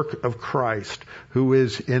the work of Christ, who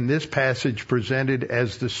is in this passage presented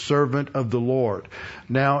as the servant of the Lord.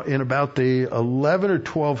 Now, in about the 11 or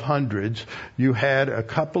 1200s, you had a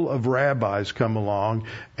couple of rabbis come along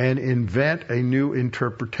and invent a new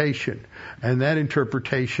interpretation. And that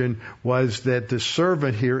interpretation was that the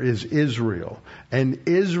servant here is Israel. And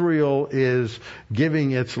Israel is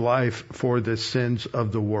giving its life for the sins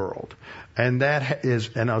of the world. And that is,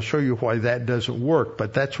 and I'll show you why that doesn't work,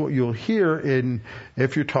 but that's what you'll hear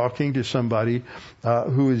if you're talking to somebody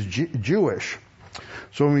who is Jewish.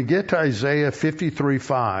 So when we get to Isaiah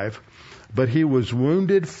 53:5, but he was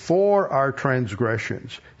wounded for our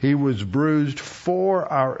transgressions, he was bruised for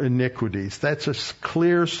our iniquities. That's a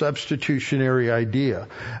clear substitutionary idea,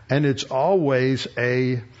 and it's always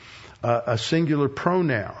a singular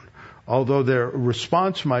pronoun. Although their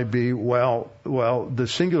response might be, well, the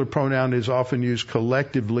singular pronoun is often used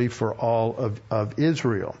collectively for all of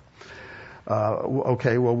Israel.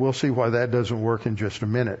 Okay, well, we'll see why that doesn't work in just a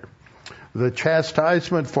minute. The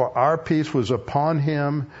chastisement for our peace was upon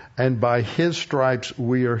him, and by his stripes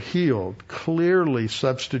we are healed. Clearly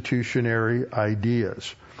substitutionary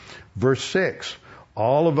ideas. Verse 6,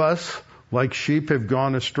 all of us like sheep have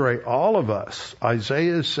gone astray. All of us.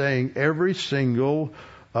 Isaiah is saying every single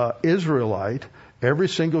Israelite, every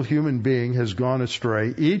single human being has gone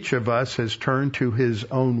astray. Each of us has turned to his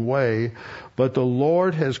own way, but the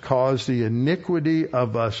Lord has caused the iniquity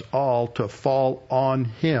of us all to fall on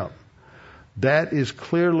him. That is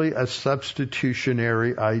clearly a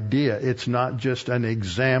substitutionary idea. It's not just an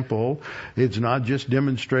example. It's not just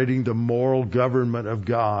demonstrating the moral government of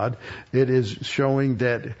God. It is showing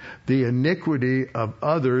that the iniquity of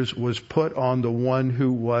others was put on the one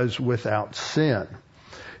who was without sin.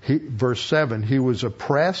 Verse 7, he was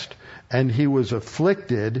oppressed and he was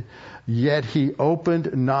afflicted, yet he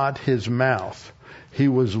opened not his mouth. He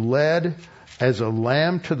was led as a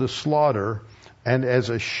lamb to the slaughter, and as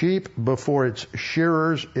a sheep before its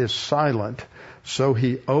shearers is silent, so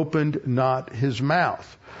he opened not his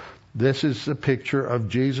mouth. This is the picture of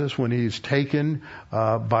Jesus when he's taken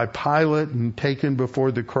by Pilate and taken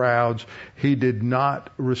before the crowds. He did not,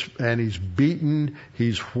 and he's beaten,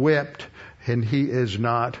 he's whipped, and he is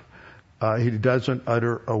not, he doesn't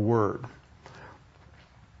utter a word.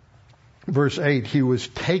 Verse 8, he was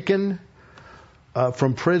taken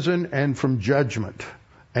from prison and from judgment.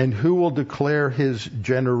 And who will declare his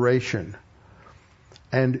generation?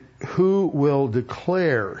 And who will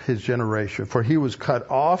declare his generation? For he was cut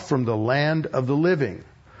off from the land of the living.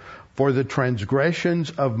 For the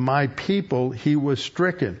transgressions of my people he was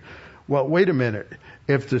stricken. Well, wait a minute.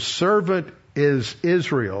 If the servant is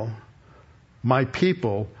Israel, my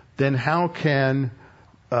people, then how can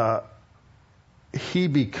he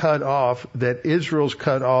be cut off, that Israel's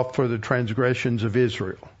cut off for the transgressions of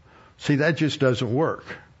Israel? See, that just doesn't work.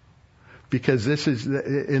 Because this is,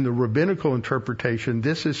 in the rabbinical interpretation,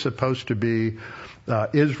 this is supposed to be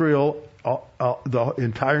Israel, the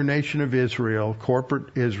entire nation of Israel,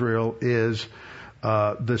 corporate Israel, is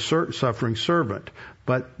the suffering servant.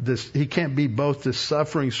 But he can't be both the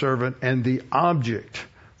suffering servant and the object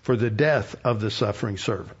for the death of the suffering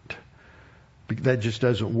servant. That just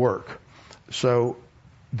doesn't work. So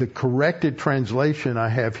the corrected translation I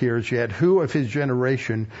have here is, yet who of his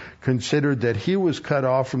generation considered that he was cut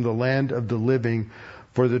off from the land of the living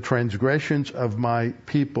for the transgressions of my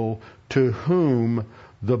people, to whom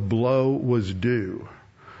the blow was due?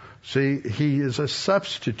 See, he is a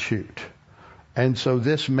substitute. And so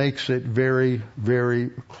this makes it very,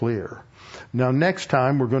 very clear. Now, next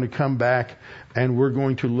time we're going to come back and we're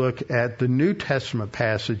going to look at the New Testament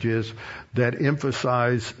passages that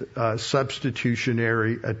emphasize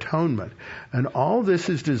substitutionary atonement. And all this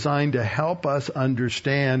is designed to help us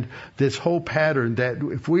understand this whole pattern, that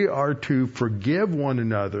if we are to forgive one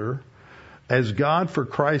another as God for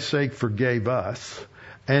Christ's sake forgave us,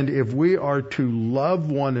 and if we are to love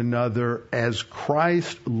one another as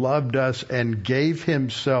Christ loved us and gave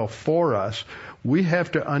himself for us, we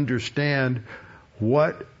have to understand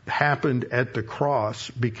what happened at the cross,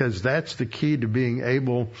 because that's the key to being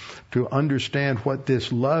able to understand what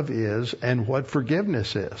this love is and what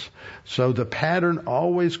forgiveness is. So the pattern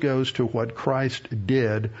always goes to what Christ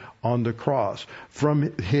did on the cross.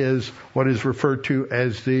 From his, what is referred to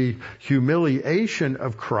as the humiliation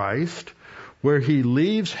of Christ, where he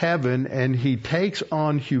leaves heaven and he takes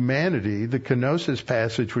on humanity, the kenosis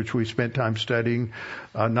passage, which we spent time studying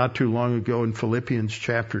not too long ago in Philippians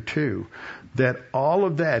chapter 2, that all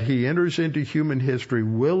of that, he enters into human history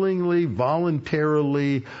willingly,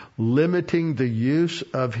 voluntarily, limiting the use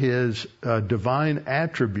of his divine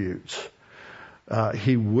attributes.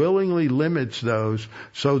 He willingly limits those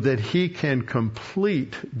so that he can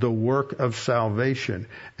complete the work of salvation.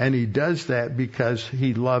 And he does that because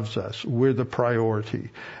he loves us. We're the priority.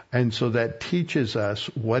 And so that teaches us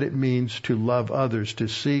what it means to love others, to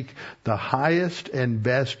seek the highest and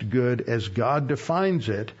best good as God defines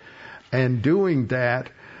it, and doing that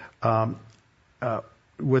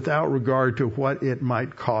without regard to what it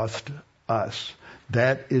might cost us.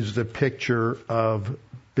 That is the picture of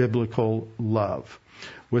biblical love.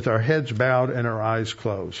 With our heads bowed and our eyes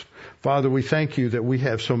closed. Father, we thank you that we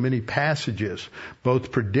have so many passages,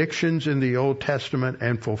 both predictions in the Old Testament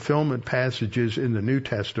and fulfillment passages in the New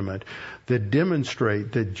Testament, that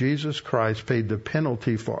demonstrate that Jesus Christ paid the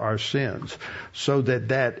penalty for our sins, so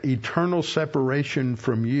that eternal separation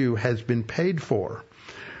from you has been paid for.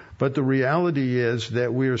 But the reality is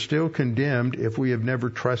that we are still condemned if we have never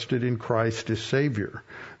trusted in Christ as Savior.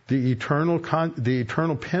 The eternal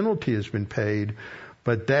penalty has been paid,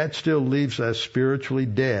 but that still leaves us spiritually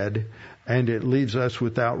dead, and it leaves us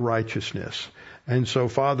without righteousness. And so,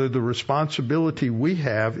 Father, the responsibility we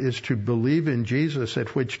have is to believe in Jesus,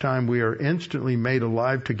 at which time we are instantly made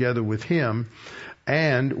alive together with him,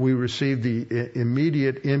 and we receive the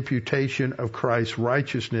immediate imputation of Christ's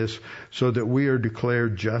righteousness so that we are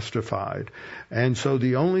declared justified. And so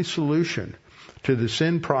the only solution to the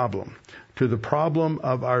sin problem, to the problem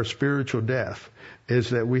of our spiritual death,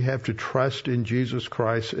 is that we have to trust in Jesus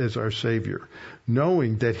Christ as our Savior,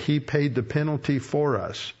 knowing that He paid the penalty for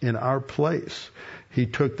us in our place. He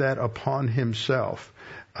took that upon Himself,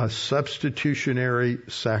 a substitutionary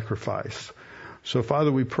sacrifice. So,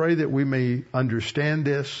 Father, we pray that we may understand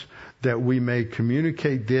this, that we may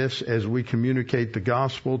communicate this as we communicate the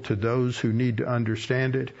gospel to those who need to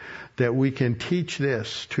understand it, that we can teach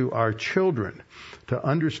this to our children, to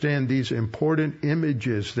understand these important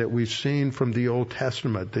images that we've seen from the Old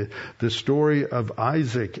Testament, the story of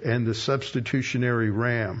Isaac and the substitutionary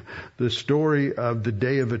ram, the story of the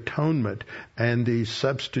Day of Atonement and the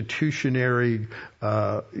substitutionary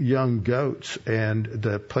young goats, and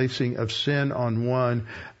the placing of sin on one,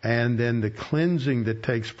 and then the cleansing that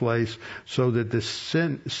takes place so that the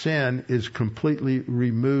sin is completely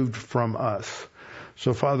removed from us.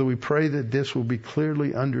 So, Father, we pray that this will be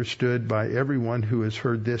clearly understood by everyone who has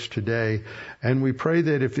heard this today. And we pray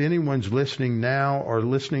that if anyone's listening now or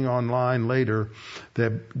listening online later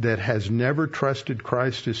that has never trusted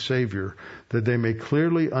Christ as Savior, that they may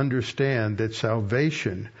clearly understand that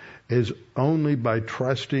salvation is only by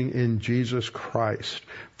trusting in Jesus Christ.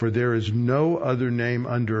 For there is no other name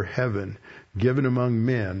under heaven given among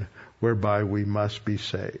men whereby we must be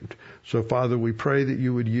saved. So, Father, we pray that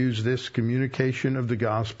you would use this communication of the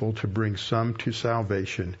gospel to bring some to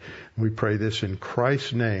salvation. We pray this in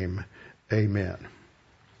Christ's name. Amen.